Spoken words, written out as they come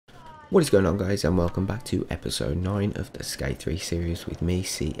What is going on, guys, and welcome back to episode 9 of the Skate 3 series with me,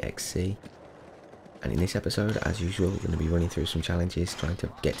 cxc. And in this episode, as usual, we're going to be running through some challenges, trying to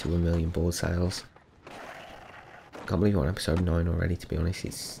get to 1 million board sales. Can't believe we're on episode 9 already, to be honest.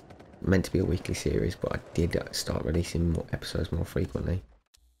 It's meant to be a weekly series, but I did start releasing more episodes more frequently.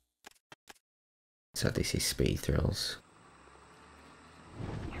 So this is Speed Thrills.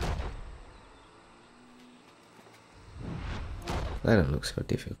 They don't look so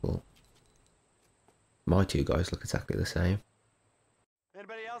difficult. My two guys look exactly the same.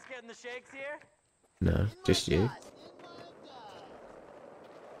 Anybody else getting the shakes here? No, just you.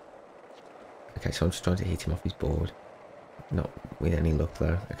 Okay, so I'm just trying to hit him off his board. Not with any luck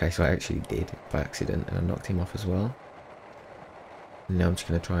though. Okay, so I actually did by accident and I knocked him off as well. And now I'm just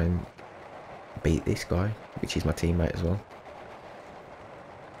going to try and beat this guy, which is my teammate as well.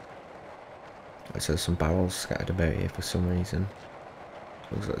 So there's some barrels scattered about here for some reason.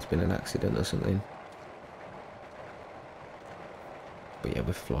 Looks like it's been an accident or something. But yeah,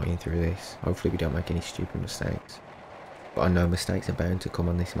 we're flying through this. Hopefully we don't make any stupid mistakes. But I know mistakes are bound to come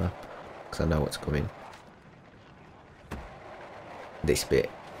on this map, because I know what's coming. This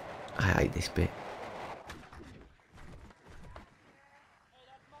bit. I hate this bit.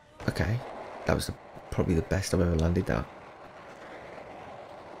 Okay. That was probably the best I've ever landed that.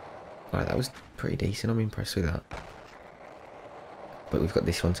 Alright, that was pretty decent. I'm impressed with that. But we've got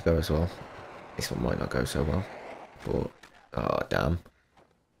this one to go as well. This one might not go so well. But, oh damn.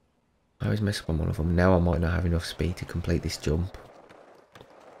 I always mess up on one of them. Now I might not have enough speed to complete this jump,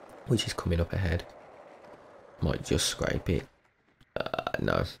 which is coming up ahead. Might just scrape it.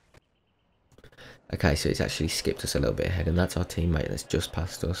 No. Okay, so it's actually skipped us a little bit ahead, and that's our teammate that's just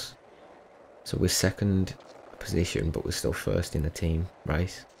passed us. So we're second position, but we're still first in the team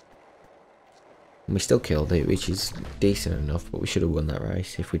race. And we still killed it, which is decent enough, but we should have won that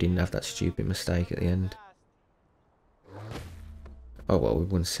race if we didn't have that stupid mistake at the end. Oh well, we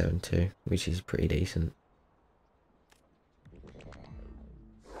won 7-2, which is pretty decent.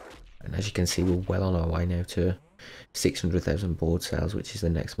 And as you can see, we're well on our way now to 600,000 board sales, which is the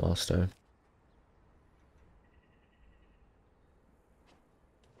next milestone.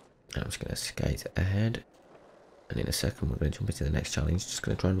 I'm just going to skate ahead, and in a second we're going to jump into the next challenge. Just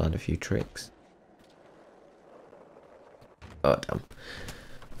going to try and land a few tricks. Oh damn,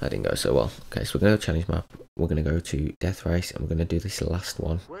 that didn't go so well. Okay, so we're going to challenge map. We're going to go to death race, and we're going to do this last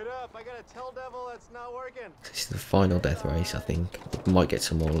one. Wait up, I got a tell devil that's not working. This is the final death race, I think. We might get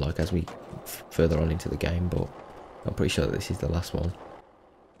some more like as we further on into the game, but I'm pretty sure that this is the last one.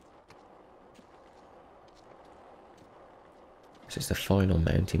 So it's the final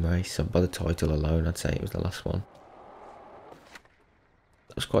mountain race, so by the title alone I'd say it was the last one.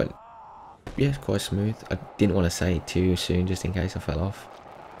 That was quite, yeah, quite smooth. I didn't want to say it too soon just in case I fell off.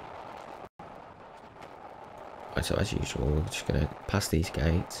 Right, so as usual, we're just going to pass these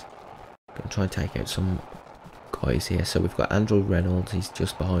gates. Going to try and take out some guys here. So we've got Andrew Reynolds, he's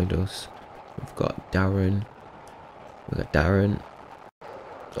just behind us. We've got Darren. We've got Darren.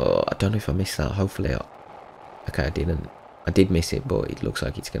 Oh, I don't know if I missed that. Hopefully okay, I didn't. I did miss it, but it looks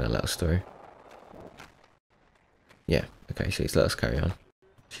like it's going to let us through. Yeah, okay, so it's let us carry on.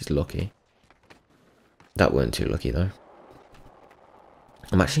 She's lucky. That weren't too lucky, though.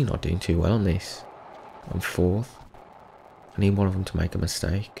 I'm actually not doing too well on this. I'm fourth. I need one of them to make a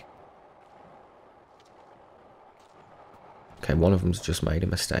mistake. Okay, one of them's just made a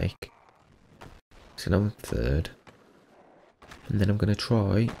mistake. So now I'm third. And then I'm going to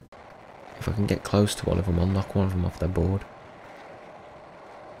try, if I can get close to one of them, I'll knock one of them off their board.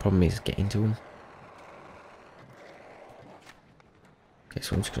 Problem is getting to them. Okay,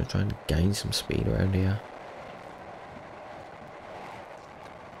 so I'm just going to try and gain some speed around here.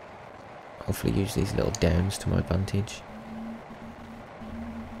 Hopefully use these little downs to my advantage.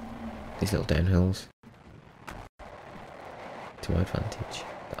 These little downhills. To my advantage.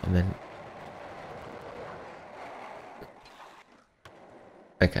 That I meant.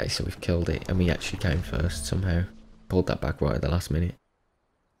 Okay, so we've killed it, and we actually came first somehow. Pulled that back right at the last minute.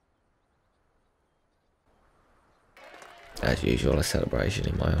 As usual, a celebration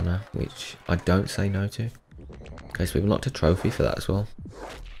in my honour, which I don't say no to. Okay, so we've unlocked a trophy for that as well.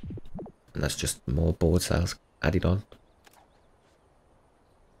 And that's just more board sales added on.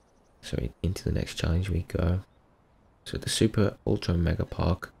 So into the next challenge we go. So the Super Ultra Mega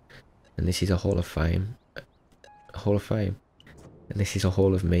Park. And this is a Hall of Fame. A Hall of Fame. And this is a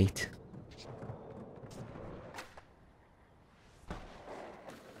Hall of Meat.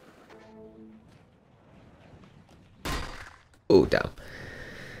 Oh damn.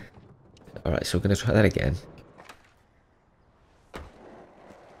 Alright, so we're going to try that again.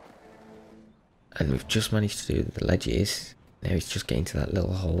 And we've just managed to do the ledges. Now it's just getting to that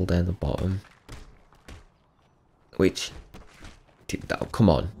little hole down the bottom. Which, oh, come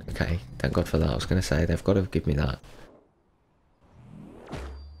on, okay, thank God for that. I was going to say, they've got to give me that.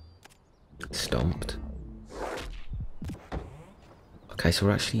 Stomped. Okay, so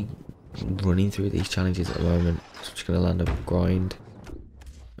we're actually running through these challenges at the moment. So I'm just going to land a grind.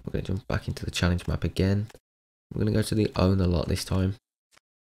 We're going to jump back into the challenge map again. We're going to go to the own a lot this time.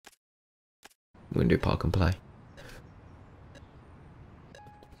 We're going to do park and play.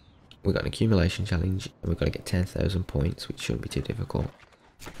 We've got an accumulation challenge and we've got to get 10,000 points, which shouldn't be too difficult.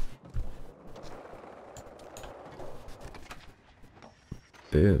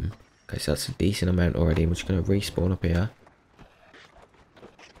 Boom. Okay, so that's a decent amount already. We're just going to respawn up here.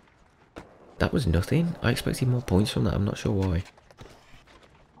 That was nothing. I expected more points from that. I'm not sure why.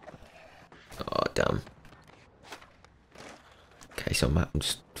 Oh, damn. Okay, so I'm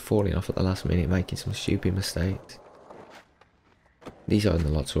just falling off at the last minute, making some stupid mistakes. These own the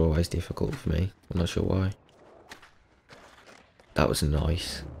lots are always difficult for me. I'm not sure why. That was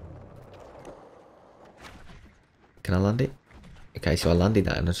nice. Can I land it? Okay, so I landed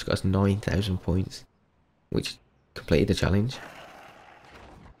that and I just got 9,000 points, which completed the challenge.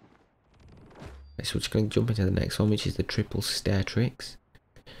 Okay, so we're just going to jump into the next one, which is the triple stair tricks.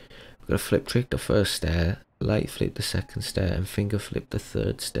 We've got to flip trick the first stair, light flip the second stair, and finger flip the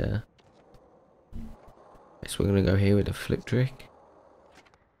third stair. Okay, so we're going to go here with a flip trick,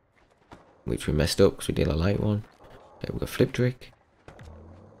 which we messed up because we did a light one. Okay, we've got flip trick,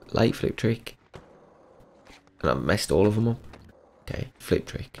 light flip trick, and I messed all of them up. Okay, flip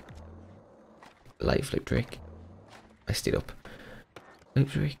trick, light flip trick, messed it up, flip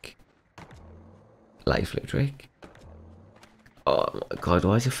trick, light flip trick. Oh my god,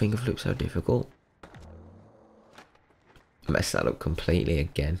 why is a finger flip so difficult? I messed that up completely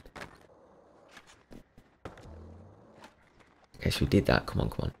again. Okay, so we did that, come on,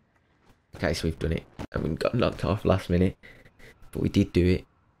 come on. Okay, so we've done it, and we got knocked off last minute, but we did do it.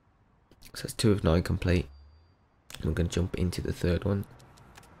 So that's 2 of 9 complete. We're going to jump into the third one.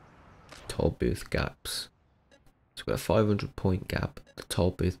 Toll booth gaps. So we've got a 500 point gap at the toll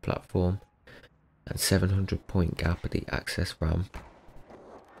booth platform and 700 point gap at the access ramp.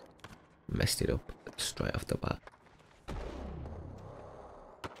 Messed it up straight off the bat.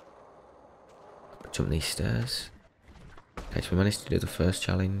 Jump these stairs. Okay, so we managed to do the first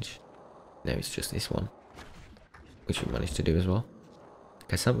challenge. Now it's just this one, which we managed to do as well.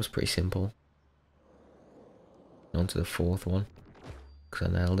 Okay, so that was pretty simple. On to the fourth one, because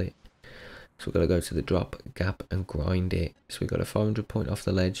I nailed it. So we've got to go to the drop, gap, and grind it. So we've got a 500 point off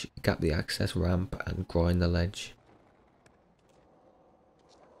the ledge, gap the access ramp, and grind the ledge.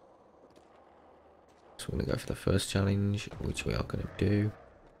 So we're going to go for the first challenge, which we are going to do.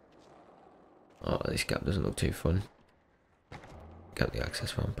 Oh, this gap doesn't look too fun. Gap the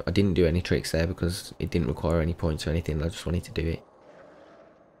access ramp. I didn't do any tricks there because it didn't require any points or anything. I just wanted to do it.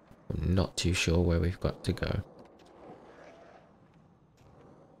 I'm not too sure where we've got to go.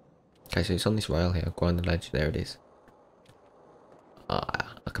 Okay, so it's on this rail here. Grind the ledge. There it is.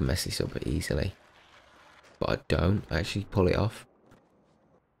 Ah, I can mess this up easily. But I don't. I actually pull it off.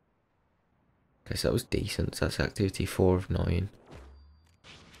 Okay, so that was decent. So that's activity 4 of 9.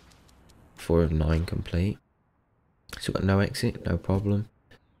 4 of 9 complete. So we've got no exit, no problem.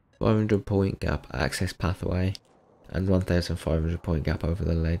 500 point gap, access pathway. And 1,500 point gap over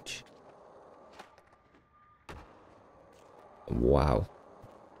the ledge. Wow.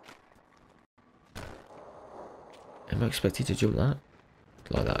 Am I expected to jump that?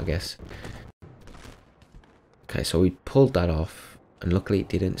 Like that, I guess. Okay, so we pulled that off, and luckily it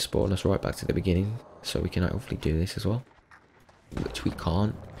didn't spawn us right back to the beginning, so we can hopefully do this as well, which we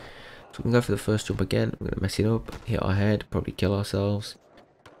can't. So we can go for the first jump again. We're going to mess it up, hit our head, probably kill ourselves.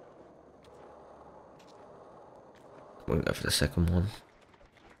 We're going to go for the second one.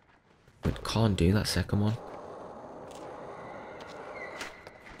 We can't do that second one.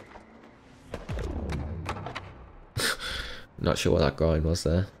 Not sure what that grind was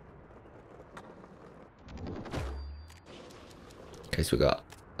there. Okay, so we got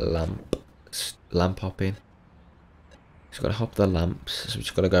lamp hopping. So we've got to hop the lamps. So we've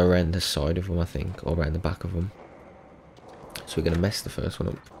just got to go around the side of them, I think, or around the back of them. So we're going to mess the first one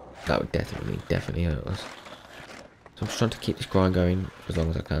up. That would definitely hurt us. So I'm just trying to keep this grind going for as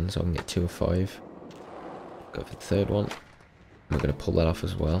long as I can, so I can get 2 of 5. Go for the third one. And we're going to pull that off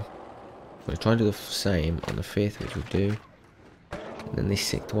as well. I'm going to try and do the same on the 5th, which we'll do. And then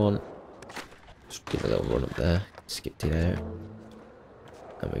this 6th one, just give a little run up there, skipped it out,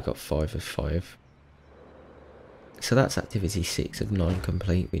 and we got 5 of 5. So that's activity 6 of 9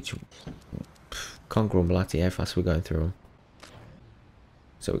 complete, which Can't grumble at it how fast we're going through them.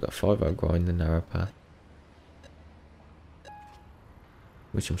 So we've got 5-0 grind, the narrow path,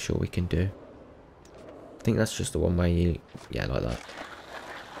 which I'm sure we can do. I think that's just the one way you... yeah, like that.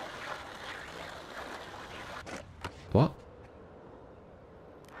 What?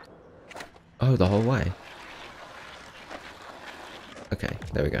 Oh, the whole way? Okay,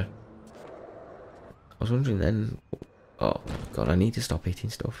 there we go. I was wondering then... oh, God, I need to stop hitting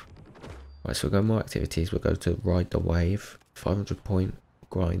stuff. Right, so we'll go more activities. We'll go to ride the wave. 500 point,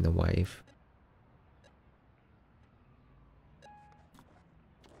 grind the wave.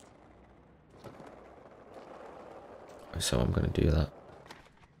 So I'm going to do that.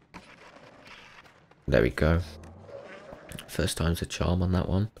 There we go. First time's a charm on that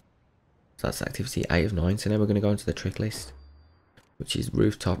one. So that's activity 8 of 9. So now we're going to go into the trick list, which is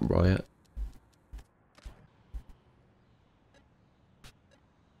rooftop riot.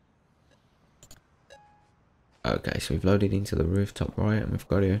 Okay, so we've loaded into the rooftop riot, and we've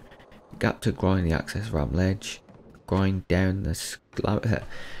got to gap to grind the access ramp ledge, grind down the slope planker,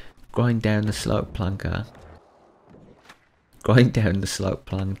 grind down the slope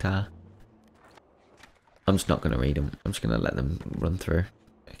planter. I'm just not going to read them. I'm just going to let them run through.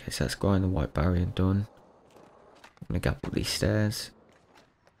 Okay, so that's grind the white barrier done. I'm going to gap up these stairs.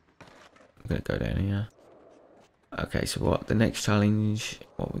 I'm going to go down here. Okay, so what the next challenge?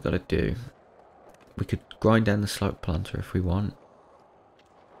 What we got to do? We could grind down the slope planter if we want.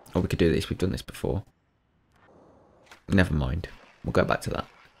 Or we could do this. We've done this before. Never mind. We'll go back to that.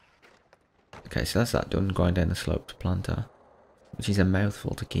 Okay, so that's that done. Grind down the slope planter, which is a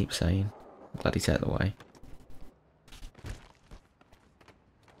mouthful to keep saying. I'm glad he's out of the way.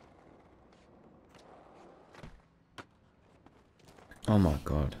 Oh my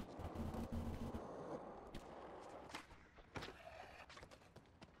god.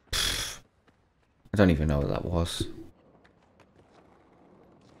 I don't even know what that was.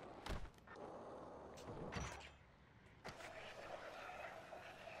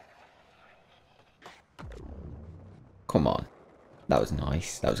 Come on. That was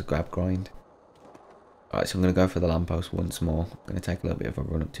nice. That was a grab grind. Alright, so I'm going to go for the lamppost once more. I'm going to take a little bit of a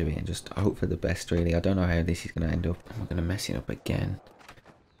run up to it and just hope for the best, really. I don't know how this is going to end up. I'm going to mess it up again.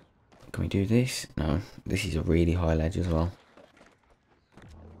 Can we do this? No. This is a really high ledge as well. I'm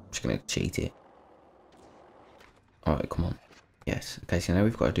just going to cheat it. Alright, come on. Yes. Okay, so now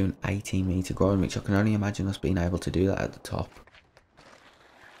we've got to do an 18-meter grind, which I can only imagine us being able to do that at the top.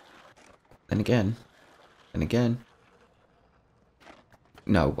 Then again. And again.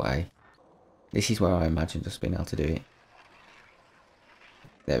 No way. This is where I imagined us being able to do it.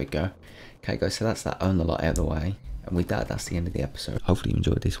 There we go. Okay, guys, so that's that own the lot out of the way. And with that, that's the end of the episode. Hopefully you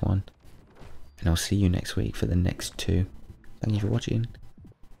enjoyed this one. And I'll see you next week for the next 2. Thank you for watching.